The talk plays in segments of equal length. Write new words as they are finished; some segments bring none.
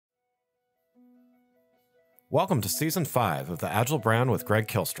Welcome to Season 5 of the Agile Brand with Greg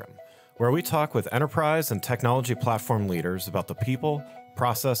Kihlstrom, where we talk with enterprise and technology platform leaders about the people,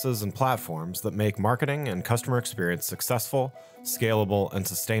 processes, and platforms that make marketing and customer experience successful, scalable, and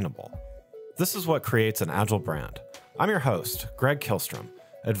sustainable. This is what creates an Agile brand. I'm your host, Greg Kihlstrom,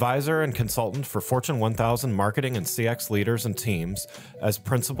 advisor and consultant for Fortune 1000 marketing and CX leaders and teams as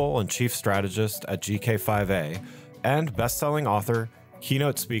principal and chief strategist at GK5A, and best-selling author,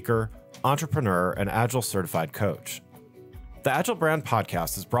 keynote speaker, entrepreneur, and Agile certified coach. The Agile Brand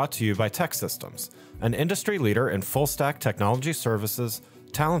podcast is brought to you by TEKsystems, an industry leader in full-stack technology services,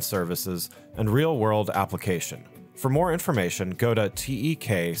 talent services, and real-world application. For more information, go to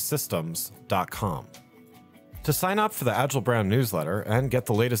teksystems.com. To sign up for the Agile Brand newsletter and get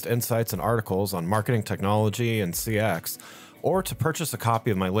the latest insights and articles on marketing technology and CX, or to purchase a copy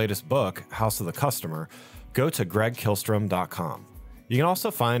of my latest book, House of the Customer, go to gregkihlstrom.com. You can also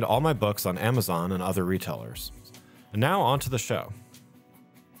find all my books on Amazon and other retailers. And now on to the show.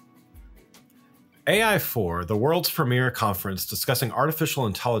 AI4, the world's premier conference discussing artificial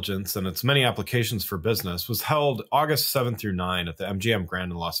intelligence and its many applications for business, was held August 7 through 9 at the MGM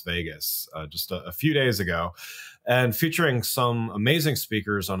Grand in Las Vegas just a few days ago, and featuring some amazing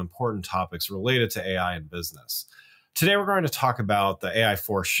speakers on important topics related to AI and business. Today, we're going to talk about the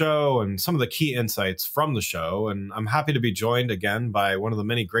AI4 show and some of the key insights from the show. And I'm happy to be joined again by one of the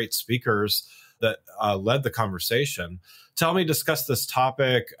many great speakers that led the conversation. To help me discuss this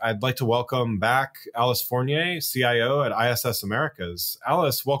topic, I'd like to welcome back Alice Fournier, CIO at ISS Americas.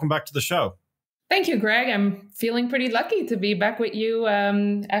 Alice, welcome back to the show. Thank you, Greg. I'm feeling pretty lucky to be back with you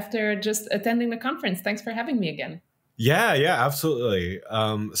after just attending the conference. Thanks for having me again. Yeah, absolutely.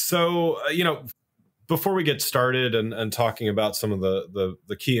 Before we get started and talking about some of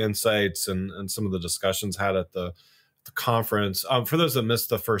the key insights and some of the discussions had at the conference, for those that missed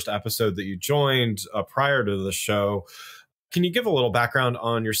the first episode that you joined prior to the show, can you give a little background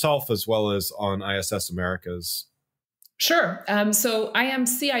on yourself as well as on ISS Americas? Sure. So I am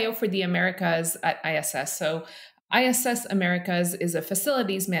CIO for the Americas at ISS. So ISS Americas is a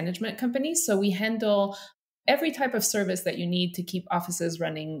facilities management company. So we handle every type of service that you need to keep offices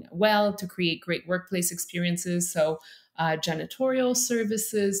running well, to create great workplace experiences. So janitorial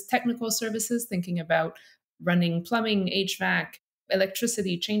services, technical services, thinking about running plumbing, HVAC,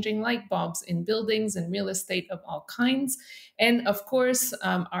 electricity, changing light bulbs in buildings and real estate of all kinds. And of course,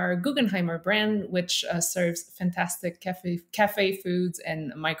 our Guggenheimer brand, which serves fantastic cafe foods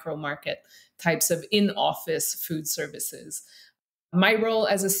and micro market types of in-office food services. My role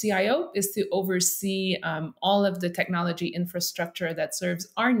as a CIO is to oversee all of the technology infrastructure that serves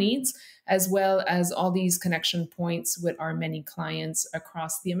our needs, as well as all these connection points with our many clients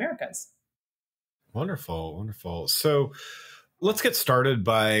across the Americas. Wonderful. So let's get started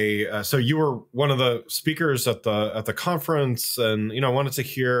by, so you were one of the speakers at the conference, and I wanted to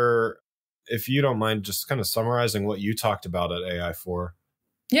hear, if you don't mind, just kind of summarizing what you talked about at AI4.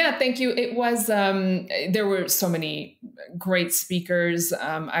 Yeah, thank you. It was, there were so many great speakers.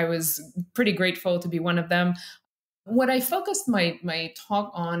 I was pretty grateful to be one of them. What I focused my talk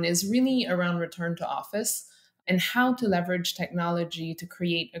on is really around return to office and how to leverage technology to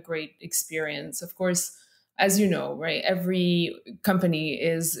create a great experience. Of course, as you know, right, every company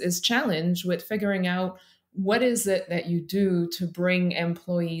is challenged with figuring out what is it that you do to bring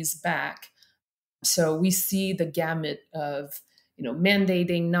employees back. So we see the gamut of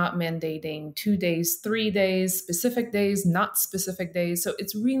mandating, not mandating, 2 days, 3 days, specific days, not specific days. So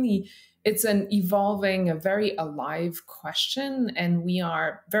it's an evolving, a very alive question, and we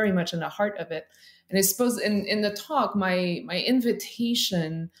are very much in the heart of it. And I suppose in the talk, my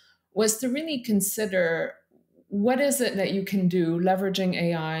invitation was to really consider what is it that you can do, leveraging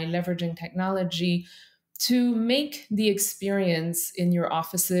AI, leveraging technology, to make the experience in your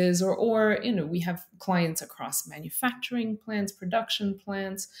offices, or we have clients across manufacturing plants, production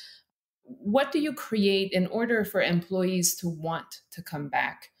plants. What do you create in order for employees to want to come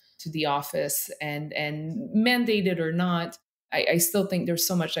back to the office, and mandated or not? I still think there's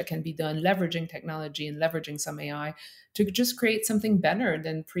so much that can be done leveraging technology and leveraging some AI to just create something better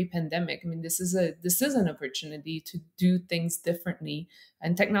than pre-pandemic. I mean, this is an opportunity to do things differently,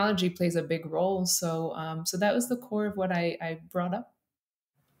 and technology plays a big role. So that was the core of what I brought up.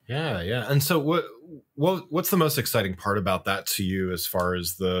 Yeah. And so what's the most exciting part about that to you, as far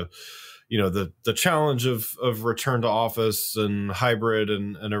as the challenge of return to office and hybrid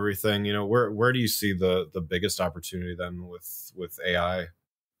and everything? Where do you see the biggest opportunity then with AI?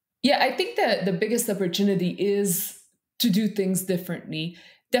 Yeah, I think that the biggest opportunity is to do things differently.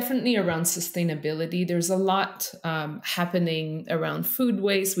 Definitely around sustainability. There's a lot happening around food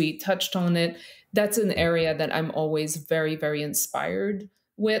waste. We touched on it. That's an area that I'm always very, very inspired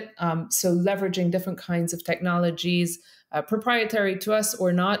with. So leveraging different kinds of technologies, proprietary to us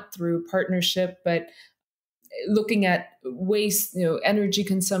or not through partnership, but looking at waste, energy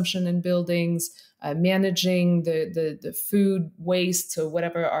consumption in buildings, managing the food waste, so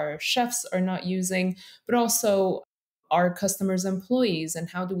whatever our chefs are not using, but also our customers' employees, and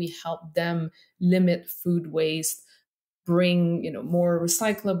how do we help them limit food waste, bring more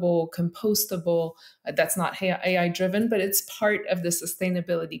recyclable, compostable. That's not AI driven, but it's part of the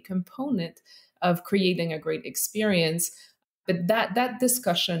sustainability component of creating a great experience. But that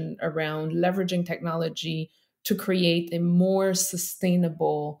discussion around leveraging technology to create a more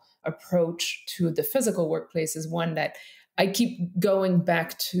sustainable approach to the physical workplace is one that I keep going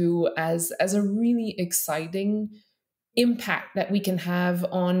back to as a really exciting impact that we can have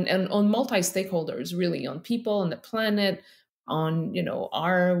on multi stakeholders, really, on people, on the planet, on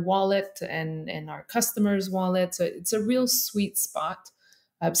our wallet and our customers' wallet. So it's a real sweet spot.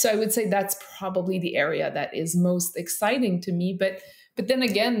 So I would say that's probably the area that is most exciting to me. But then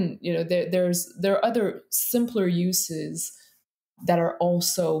again, there are other simpler uses that are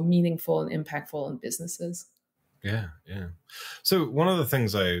also meaningful and impactful in businesses. Yeah, yeah. So one of the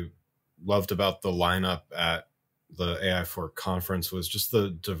things I loved about the lineup at the AI4 conference was just the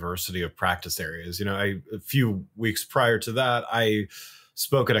diversity of practice areas. A few weeks prior to that, I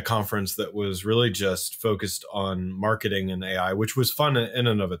spoke at a conference that was really just focused on marketing and AI, which was fun in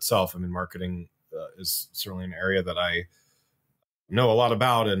and of itself. I mean, marketing is certainly an area that I know a lot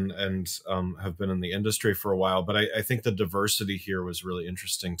about and have been in the industry for a while. But I think the diversity here was really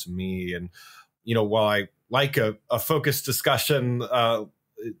interesting to me. And, while I like a focused discussion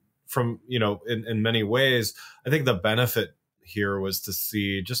from, in many ways, I think the benefit here was to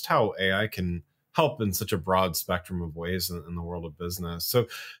see just how AI can help in such a broad spectrum of ways in the world of business. So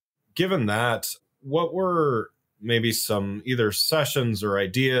given that, what were maybe some either sessions or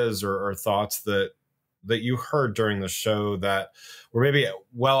ideas or thoughts that you heard during the show that were maybe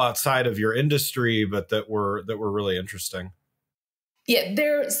well outside of your industry, but that were really interesting? Yeah,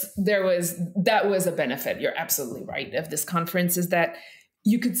 that was a benefit. You're absolutely right of this conference, is that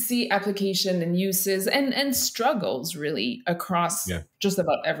you could see application and uses and struggles really across just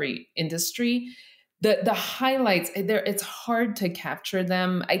about every industry. The highlights there, it's hard to capture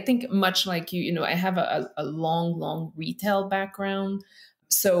them. I think much like I have a long retail background,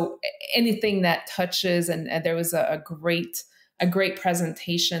 so anything that touches, and there was a great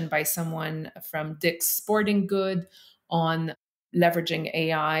presentation by someone from Dick's Sporting Good on leveraging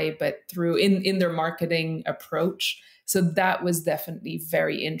AI, but through in their marketing approach. So that was definitely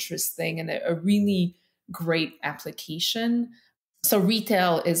very interesting and a really great application. So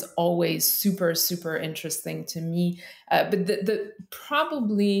retail is always super, super interesting to me. But the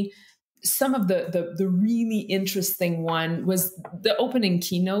probably some of the really interesting one was the opening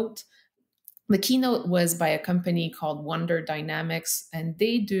keynote. The keynote was by a company called Wonder Dynamics, and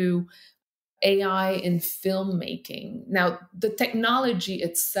they do AI in filmmaking. Now, the technology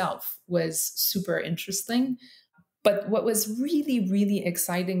itself was super interesting, but what was really, really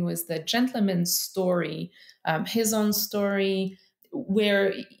exciting was the gentleman's story, his own story,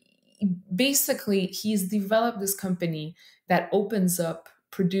 where basically he's developed this company that opens up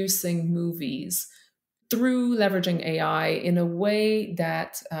producing movies through leveraging AI in a way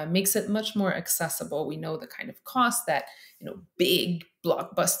that makes it much more accessible. We know the kind of cost that big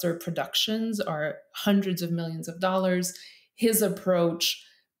blockbuster productions are hundreds of millions of dollars. His approach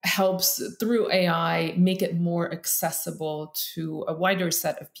helps through AI make it more accessible to a wider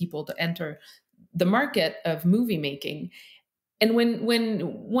set of people to enter the market of movie making. And when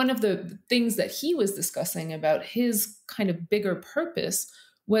one of the things that he was discussing about his kind of bigger purpose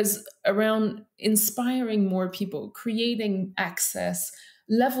was around inspiring more people, creating access,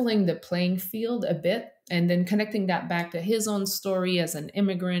 leveling the playing field a bit, and then connecting that back to his own story as an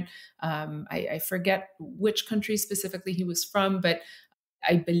immigrant. I forget which country specifically he was from, but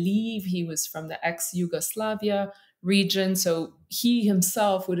I believe he was from the ex-Yugoslavia region. So he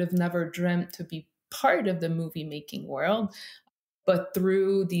himself would have never dreamt to be part of the movie making world, but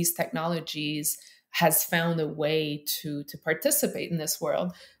through these technologies has found a way to participate in this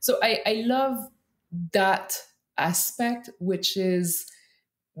world. So I love that aspect, which is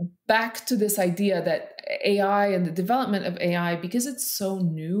back to this idea that AI and the development of AI, because it's so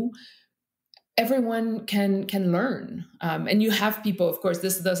new, everyone can learn. And you have people, of course,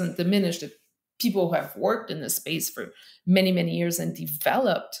 this doesn't diminish the people who have worked in this space for many, many years and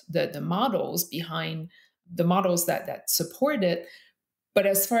developed the models behind the models that support it. But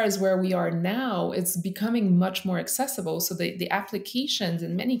as far as where we are now, it's becoming much more accessible. So the applications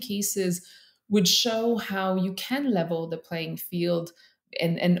in many cases would show how you can level the playing field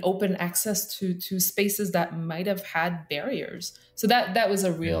and open access to spaces that might have had barriers. So that was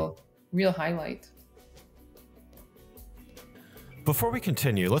a Yeah. real highlight. Before we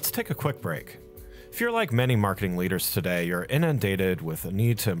continue, let's take a quick break. If you're like many marketing leaders today, you're inundated with a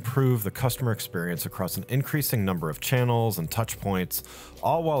need to improve the customer experience across an increasing number of channels and touch points,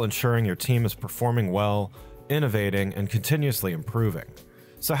 all while ensuring your team is performing well, innovating, and continuously improving.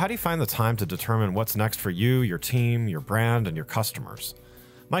 So how do you find the time to determine what's next for you, your team, your brand, and your customers?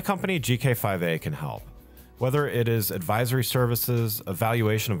 My company, GK5A, can help. Whether it is advisory services,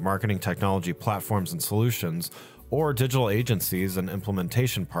 evaluation of marketing technology platforms and solutions, or digital agencies and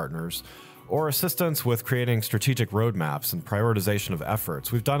implementation partners, or assistance with creating strategic roadmaps and prioritization of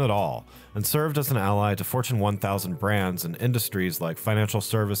efforts, we've done it all and served as an ally to Fortune 1000 brands in industries like financial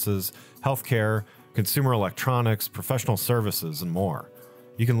services, healthcare, consumer electronics, professional services, and more.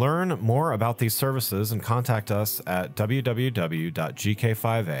 You can learn more about these services and contact us at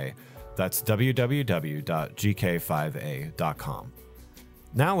www.gk5a. That's www.gk5a.com.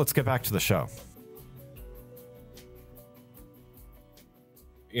 Now let's get back to the show.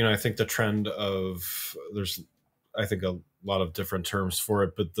 I think the trend of I think a lot of different terms for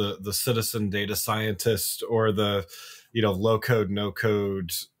it, but the citizen data scientist or the, low code, no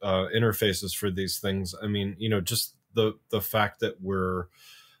code interfaces for these things. I mean, just the fact that we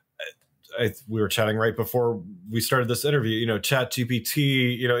were chatting right before we started this interview, Chat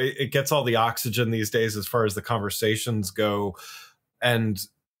GPT, it gets all the oxygen these days as far as the conversations go. And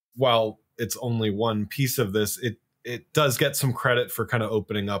while it's only one piece of this, it does get some credit for kind of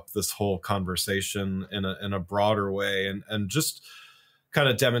opening up this whole conversation in a broader way and just kind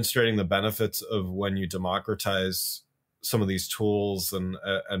of demonstrating the benefits of when you democratize some of these tools and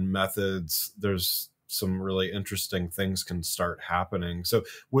methods. There's some really interesting things can start happening. So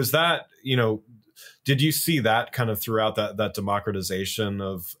was that, did you see that kind of throughout that democratization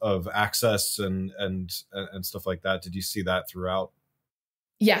of access and stuff like that? Did you see that throughout?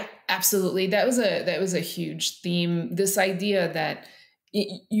 Yeah, absolutely. That was a huge theme. This idea that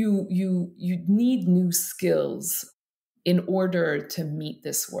you need new skills in order to meet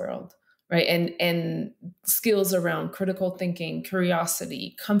this world, right? And skills around critical thinking,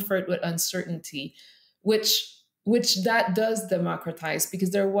 curiosity, comfort with uncertainty, which that does democratize,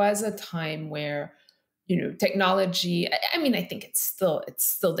 because there was a time where technology, I mean, I think it's still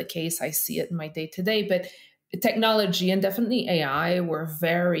the case. I see it in my day to day, but technology and definitely AI were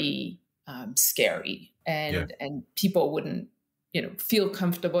very scary, and people wouldn't feel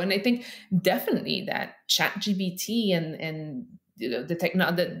comfortable. And I think definitely that ChatGPT and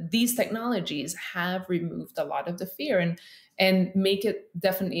these technologies have removed a lot of the fear and make it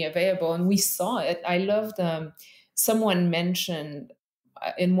definitely available. And we saw it. I loved someone mentioned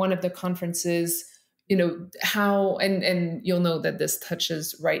in one of the conferences, how and you'll know that this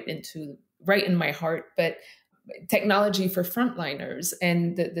touches right in my heart, but technology for frontliners.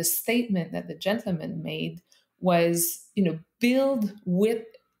 And the statement that the gentleman made was, build with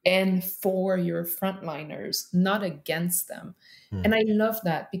and for your frontliners, not against them. And I love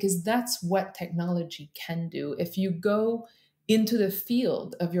that, because that's what technology can do. If you go into the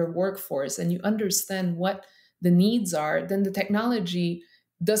field of your workforce and you understand what the needs are, then the technology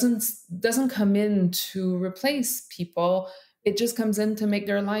doesn't come in to replace people. It just comes in to make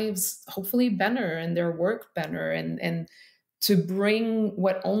their lives hopefully better and their work better, and to bring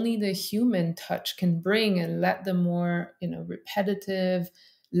what only the human touch can bring, and let the more repetitive,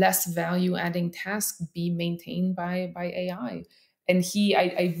 less value adding tasks be maintained by AI. And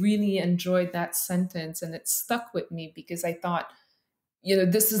I really enjoyed that sentence, and it stuck with me, because I thought,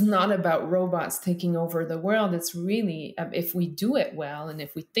 this is not about robots taking over the world. It's really, if we do it well and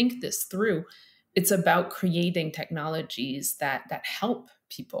if we think this through, it's about creating technologies that help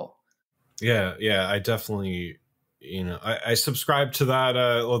people. Yeah, I definitely, I subscribe to that.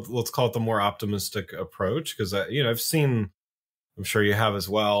 Let's call it the more optimistic approach, because I've seen, I'm sure you have as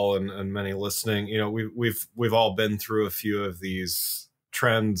well, and many listening. We've all been through a few of these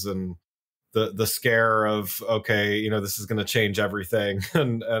trends, and the scare of, okay, this is going to change everything,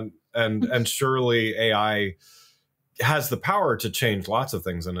 and surely AI has the power to change lots of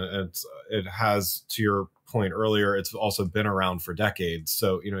things, and it has, to your point earlier, it's also been around for decades.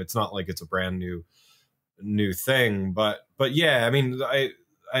 So it's not like it's a brand new thing. But yeah, I mean,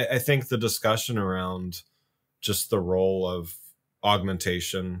 I think the discussion around just the role of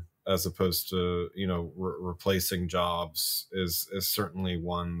augmentation as opposed to replacing jobs is certainly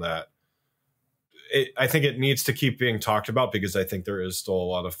one that I think it needs to keep being talked about, because I think there is still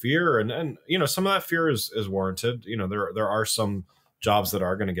a lot of fear, and some of that fear is warranted. There are some jobs that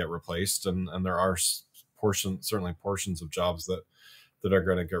are going to get replaced, and there are certainly portions of jobs that are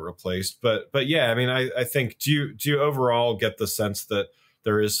going to get replaced. But yeah, I mean, I think, do you overall get the sense that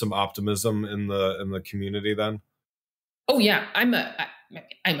there is some optimism in the community then? Oh yeah, I'm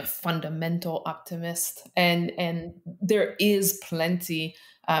a fundamental optimist, and there is plenty.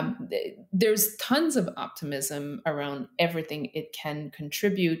 There's tons of optimism around everything it can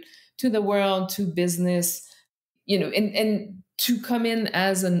contribute to the world, to business, and to come in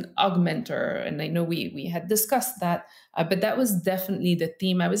as an augmenter. And I know we had discussed that, but that was definitely the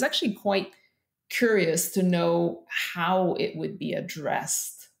theme. I was actually quite curious to know how it would be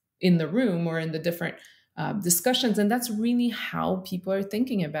addressed in the room or in the different discussions. And that's really how people are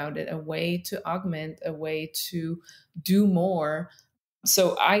thinking about it, a way to augment, a way to do more.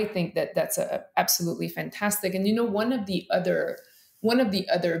 So I think that that's absolutely fantastic. And one of the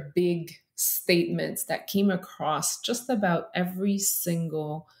other big statements that came across just about every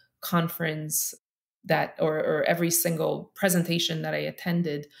single conference or every single presentation that I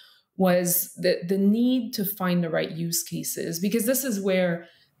attended was the need to find the right use cases, because this is where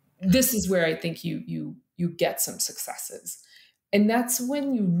I think you get some successes. And that's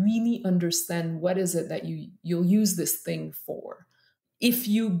when you really understand what is it that you'll use this thing for. If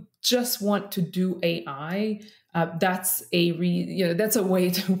you just want to do AI, that's that's a way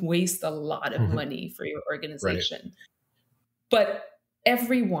to waste a lot of money for your organization. Right. But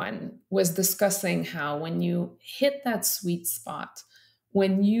everyone was discussing how when you hit that sweet spot,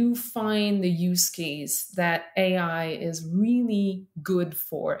 when you find the use case that AI is really good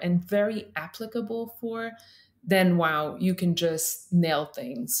for and very applicable for, then wow, you can just nail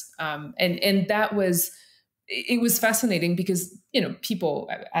things. And that was, it was fascinating because, people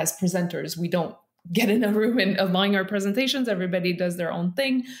as presenters, we don't get in a room and align our presentations. Everybody does their own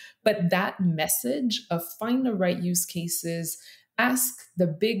thing. But that message of find the right use cases, ask the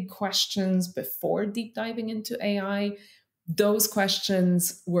big questions before deep diving into AI, those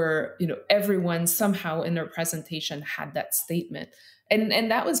questions were, everyone somehow in their presentation had that statement.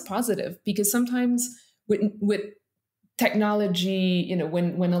 And that was positive, because sometimes with technology,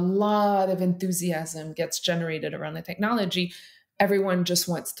 when a lot of enthusiasm gets generated around the technology, everyone just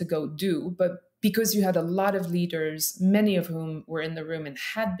wants to go do. But because you had a lot of leaders, many of whom were in the room and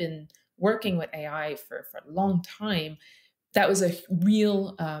had been working with AI for a long time, that was a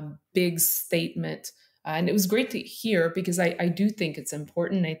real big statement. And it was great to hear, because I do think it's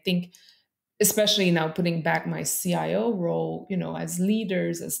important. I think, especially now putting back my CIO role, as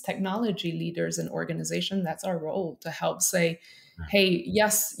leaders, as technology leaders in organization, that's our role, to help say, hey,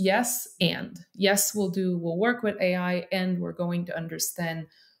 yes, and yes, we'll work with AI, and we're going to understand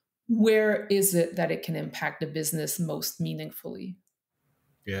where is it that it can impact the business most meaningfully.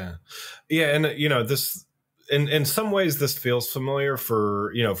 Yeah. And, this, in some ways, this feels familiar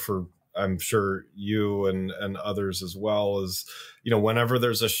for I'm sure you and others as well, as, whenever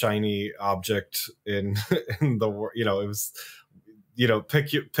there's a shiny object in the world, it was,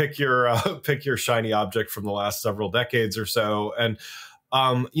 pick your shiny object from the last several decades or so. And,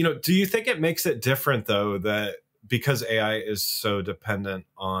 do you think it makes it different, though, that because AI is so dependent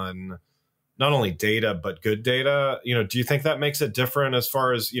on not only data, but good data, do you think that makes it different as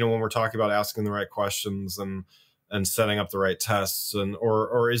far as, when we're talking about asking the right questions and setting up the right tests,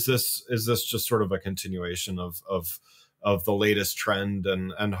 or is this just sort of a continuation of the latest trend,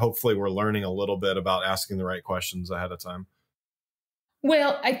 and hopefully we're learning a little bit about asking the right questions ahead of time?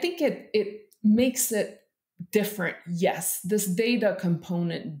 Well, I think it makes it different. Yes, this data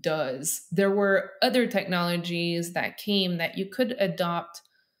component does. There were other technologies that came that you could adopt,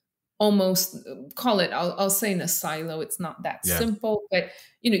 almost call it, I'll say, in a silo. It's not that simple, but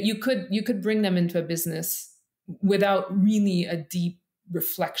you could bring them into a business without really a deep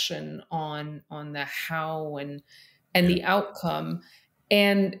reflection on the how and the outcome.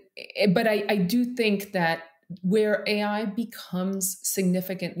 But I do think that where AI becomes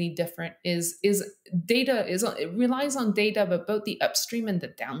significantly different is data it relies on data, but both the upstream and the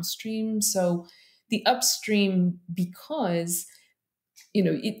downstream. So the upstream, because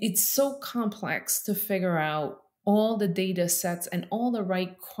it's so complex to figure out all the data sets and all the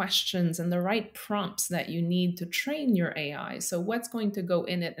right questions and the right prompts that you need to train your AI. So what's going to go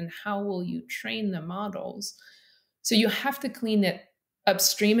in it, and how will you train the models? So you have to clean it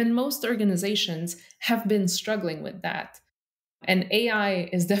upstream, and most organizations have been struggling with that. And AI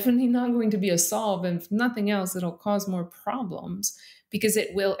is definitely not going to be a solve. And if nothing else, it'll cause more problems, because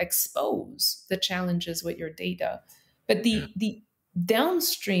it will expose the challenges with your data. But the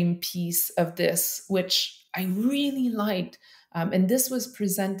downstream piece of this, which I really liked, and this was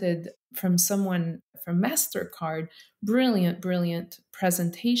presented from someone from MasterCard, brilliant, brilliant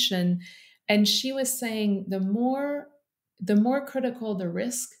presentation. And she was saying the more critical the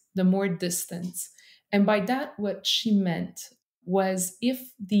risk, the more distance. And by that, what she meant was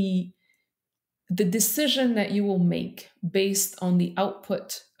if the decision that you will make based on the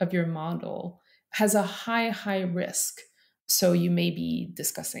output of your model has a high risk. So you may be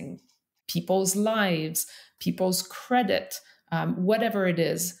discussing people's lives, people's credit, whatever it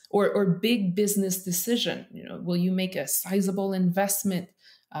is, or big business decision. Will you make a sizable investment,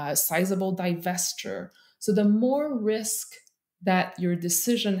 sizable divestiture? So the more risk that your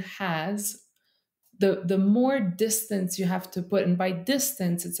decision has, the more distance you have to put. And by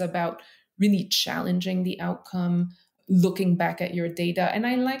distance, it's about really challenging the outcome, looking back at your data. And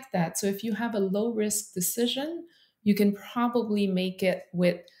I like that. So if you have a low risk decision, you can probably make it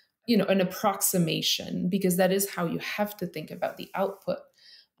with an approximation, because that is how you have to think about the output.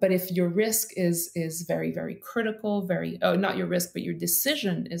 But if your risk is very, very critical, not your risk, but your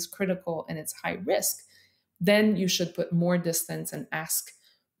decision is critical and it's high risk, then you should put more distance and ask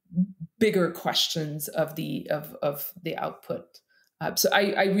bigger questions of the output. So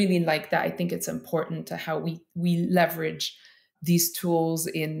I really like that. I think it's important to how we leverage these tools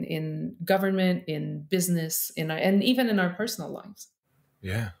in government, in business, and even in our personal lives.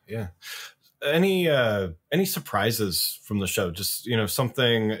 Yeah. Any surprises from the show? Just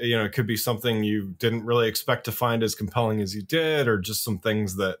something, it could be something you didn't really expect to find as compelling as you did, or just some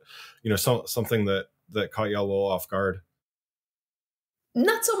things that something that caught you a little off guard.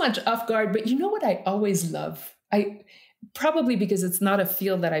 Not so much off guard, but you know what I always love? Probably because it's not a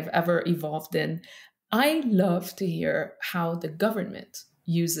field that I've ever evolved in. I love to hear how the government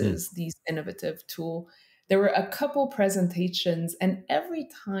uses these innovative tools. There were a couple presentations, and every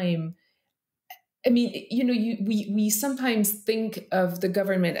time, I mean, we sometimes think of the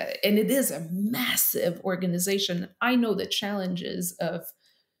government, and it is a massive organization. I know the challenges of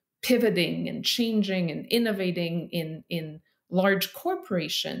pivoting and changing and innovating in large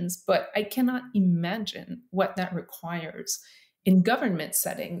corporations, but I cannot imagine what that requires in government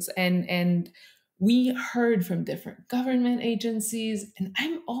settings. And we heard from different government agencies, and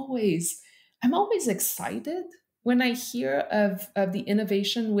I'm always excited when I hear of the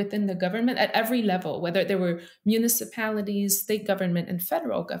innovation within the government at every level, whether there were municipalities, state government, and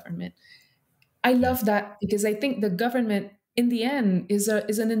federal government. I love that, because I think the government, in the end, is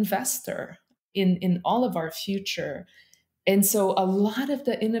an investor in all of our future. And so a lot of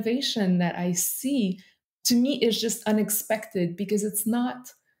the innovation that I see, to me, is just unexpected, because it's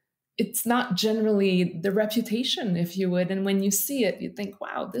not generally the reputation, if you would. And when you see it, you think,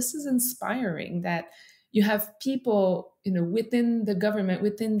 wow, this is inspiring, that you have people, within the government,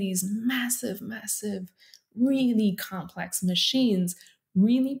 within these massive, really complex machines,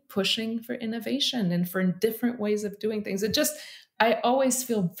 really pushing for innovation and for different ways of doing things. I always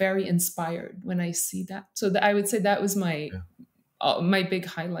feel very inspired when I see that. So I would say that was my big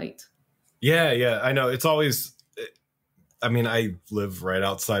highlight. Yeah. I know it's always, I mean, I live right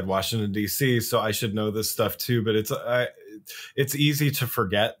outside Washington, D.C., so I should know this stuff too, but it's easy to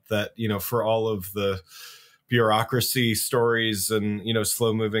forget that, for all of the bureaucracy stories and,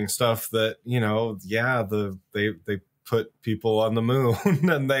 slow moving stuff that, they put people on the moon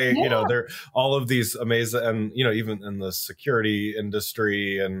and they're all of these amazing, and, even in the security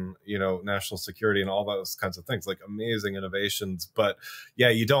industry and, national security and all those kinds of things, like amazing innovations. But yeah,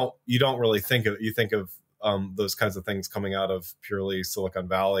 you don't really think of those kinds of things coming out of purely Silicon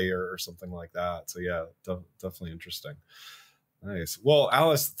Valley or something like that. So yeah, definitely interesting. Nice. Well,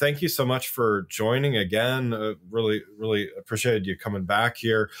 Alice, thank you so much for joining again. Really, really appreciated you coming back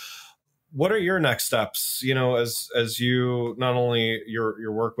here. What are your next steps? As you, not only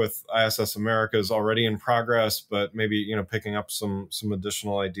your work with ISS Americas is already in progress, but maybe picking up some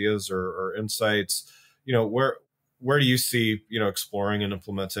additional ideas or insights. Where do you see exploring and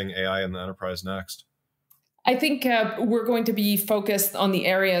implementing AI in the enterprise next? I think we're going to be focused on the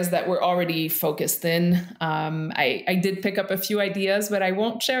areas that we're already focused in. I did pick up a few ideas, but I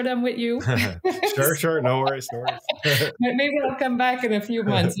won't share them with you. Sure. No worries. Maybe I'll come back in a few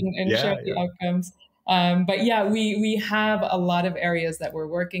months and share the outcomes. But yeah, we have a lot of areas that we're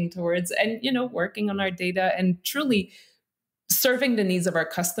working towards, and working on our data and truly serving the needs of our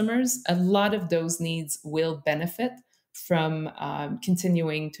customers. A lot of those needs will benefit from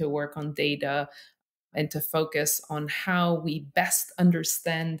continuing to work on data and to focus on how we best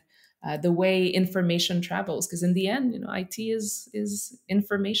understand the way information travels. Because in the end, IT is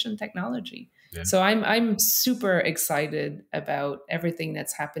information technology. Yeah. So I'm super excited about everything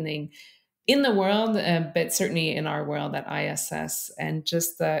that's happening in the world, but certainly in our world at ISS, and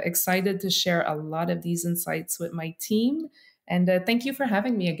just excited to share a lot of these insights with my team. And thank you for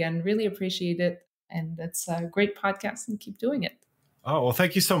having me again. Really appreciate it. And it's a great podcast, and keep doing it. Oh, well,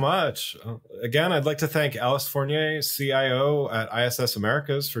 thank you so much. Again, I'd like to thank Alice Fournier, CIO at ISS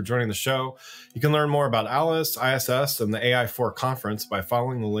Americas, for joining the show. You can learn more about Alice, ISS, and the AI4 conference by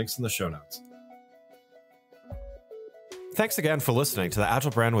following the links in the show notes. Thanks again for listening to the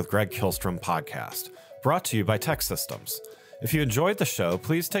Agile Brand with Greg Kihlstrom podcast, brought to you by Tech Systems. If you enjoyed the show,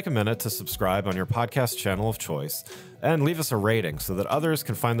 please take a minute to subscribe on your podcast channel of choice and leave us a rating so that others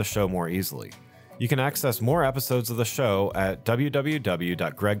can find the show more easily. You can access more episodes of the show at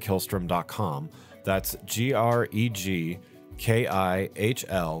www.gregkihlstrom.com. That's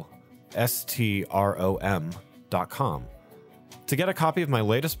GREGKIHLSTROM.com. To get a copy of my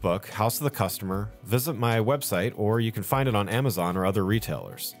latest book, House of the Customer, visit my website, or you can find it on Amazon or other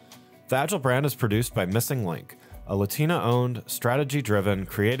retailers. The Agile Brand is produced by Missing Link, a Latina-owned, strategy-driven,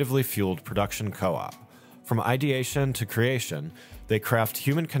 creatively fueled production co-op. From ideation to creation, they craft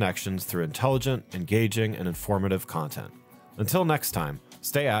human connections through intelligent, engaging, and informative content. Until next time,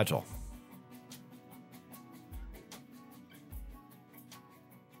 stay agile.